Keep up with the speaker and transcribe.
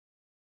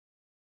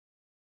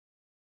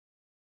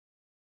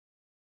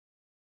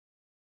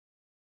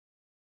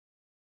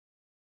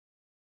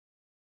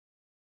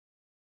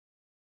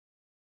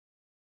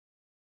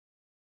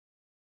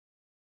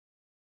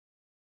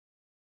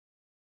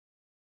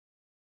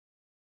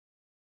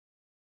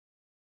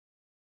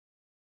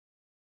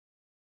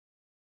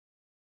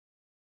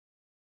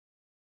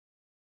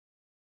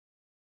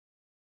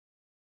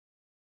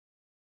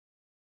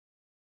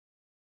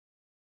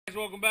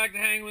Welcome back to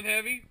Hanging with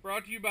Heavy,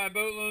 brought to you by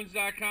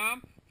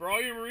boatloans.com. For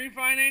all your marine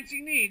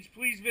financing needs,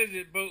 please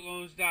visit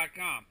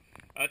boatloans.com.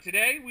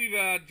 Today,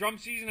 drum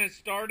season has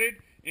started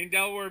in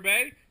Delaware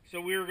Bay,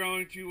 so we are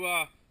going to,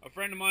 a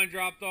friend of mine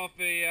dropped off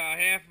a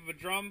half of a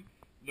drum,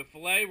 the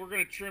Filet. We're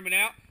going to trim it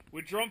out.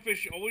 With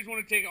drumfish, you always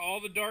want to take all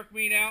the dark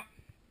meat out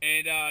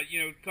and,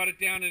 cut it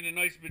down into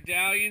nice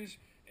medallions.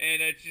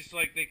 And it's just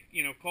like they,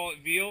 call it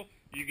veal.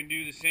 You can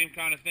do the same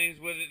kind of things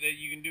with it that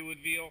you can do with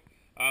veal.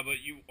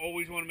 But you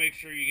always want to make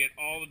sure you get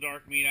all the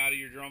dark meat out of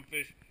your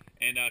drumfish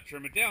and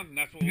trim it down. And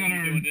that's what we're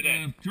doing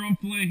today. Drum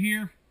fillet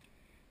here.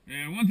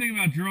 One thing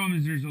about drum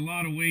is there's a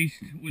lot of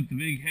waste with the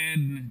big head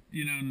and,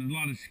 and a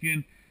lot of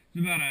skin.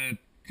 It's about a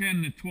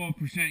 10 to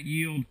 12%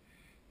 yield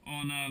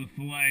on the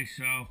fillet.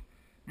 So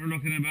we're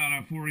looking at about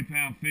a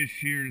 40-pound fish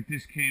here that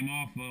this came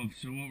off of.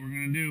 So what we're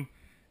going to do,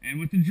 and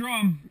with the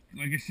drum,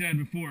 like I said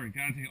before, you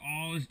got to take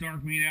all this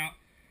dark meat out,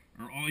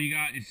 or all you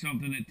got is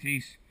something that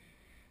tastes,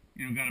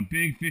 got a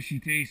big fishy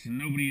taste, and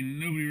nobody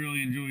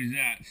really enjoys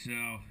that.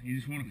 So you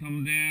just want to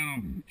come down,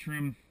 I'll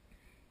trim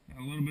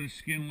a little bit of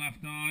skin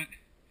left on it.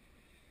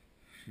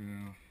 So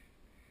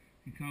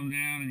you come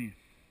down and you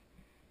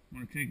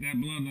want to take that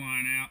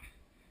bloodline out.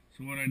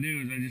 So what I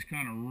do is I just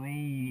kind of roll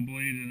the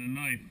blade of the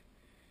knife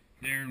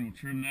there, and we'll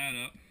trim that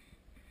up.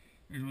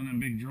 There's one of them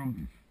big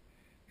drum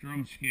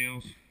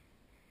scales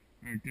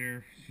right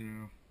there. So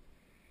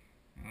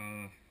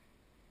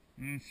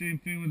and the same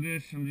thing with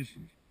this. I'm just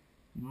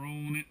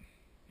rolling it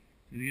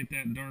to get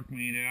that dark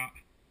meat out.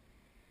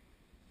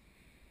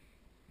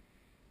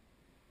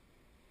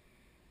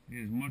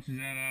 Get as much of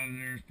that out of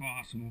there as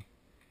possible.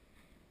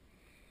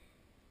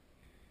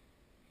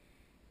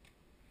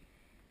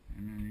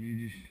 And then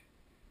you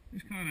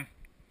just kind of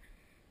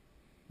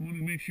want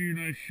to make sure you're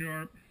nice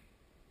sharp.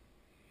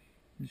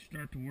 Just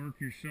start to work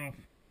yourself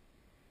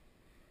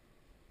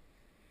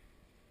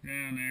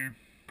down there.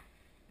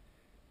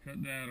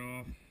 Cut that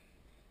off.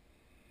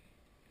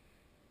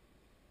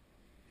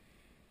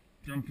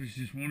 Drumfish is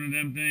just one of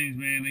them things,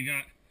 man. They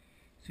got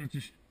such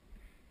a...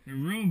 They're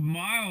real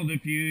mild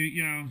if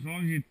you, as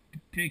long as you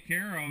take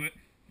care of it.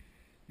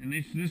 And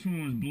this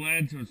one was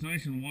bled, so it's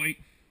nice and white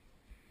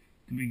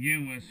to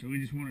begin with. So we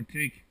just want to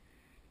take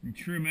and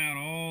trim out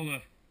all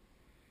the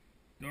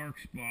dark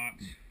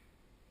spots.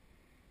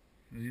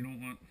 Because you don't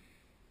want...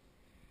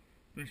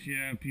 Especially you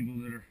have people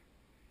that are,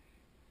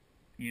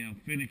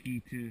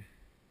 finicky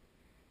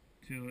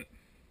to it.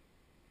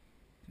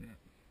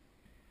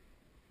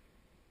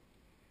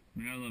 I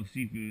mean, I love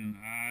seafood, and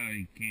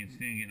I can't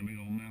stand getting a big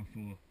old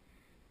mouthful of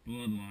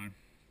bloodline.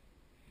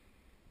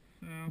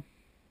 So,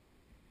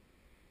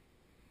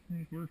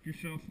 just work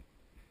yourself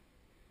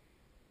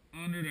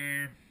under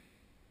there.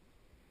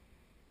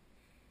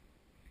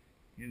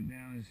 Get it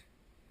down as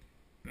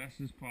best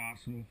as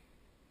possible.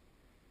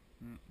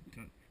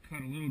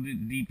 Cut a little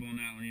bit deep on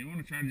that one. You want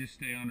to try to just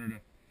stay under the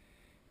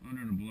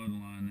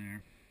bloodline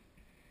there.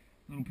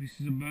 Little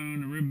pieces of bone,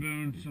 the rib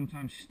bone,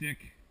 sometimes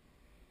stick.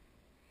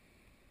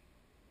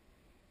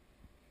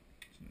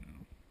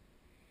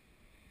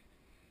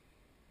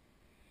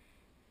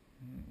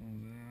 That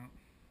one's out.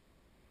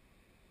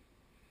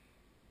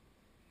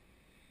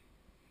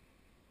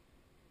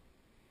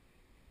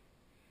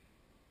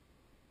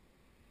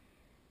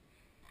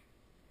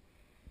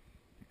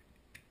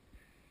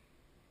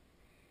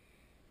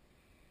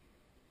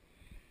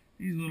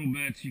 These little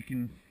bits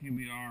you'll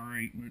be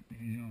alright, but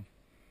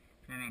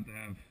try not to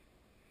have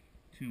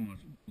too much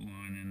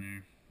line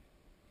in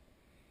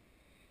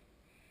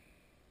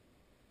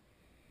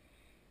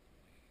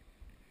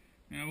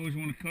there. I always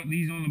want to cut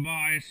these on the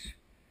bias,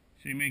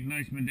 so you make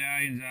nice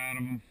medallions out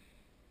of them.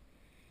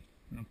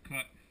 They'll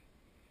cut,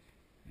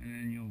 and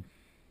then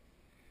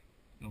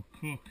they'll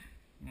cook.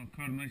 You want to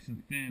cut them nice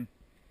and thin,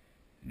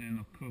 and then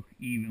they'll cook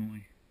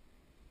evenly.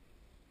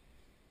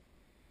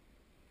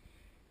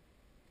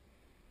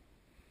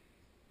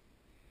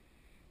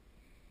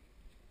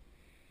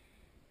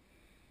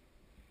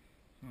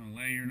 So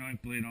lay your knife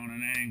blade on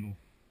an angle.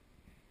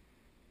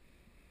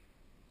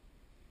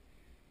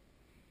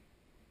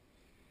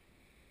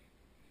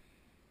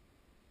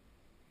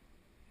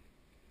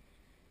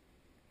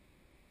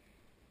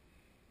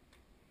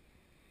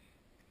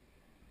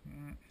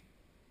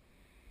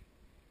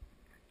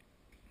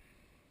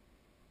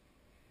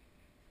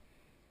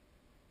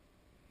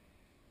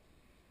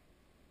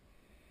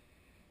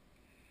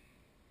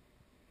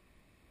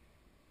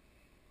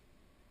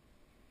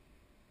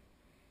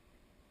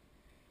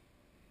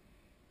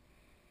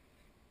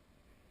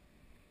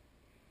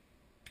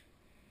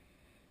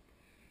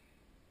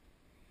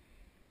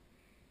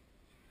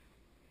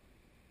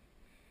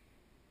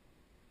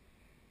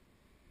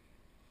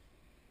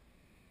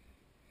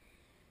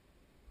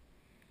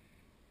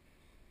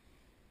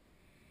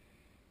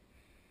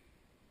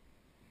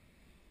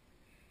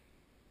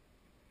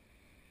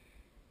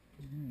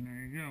 There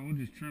you go. We'll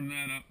just trim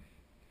that up.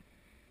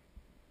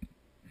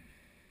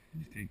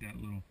 Just take that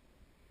little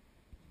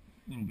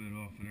bit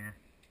off of there.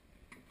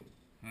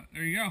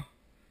 There you go.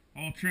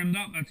 All trimmed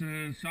up. That's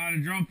a side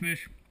of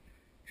drumfish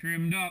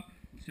trimmed up.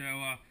 So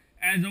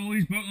As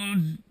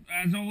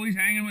always,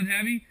 hanging with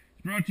heavy.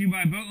 It's brought to you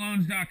by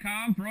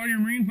boatloans.com. For all your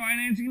marine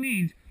financing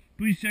needs,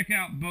 please check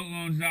out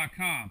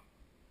boatloans.com.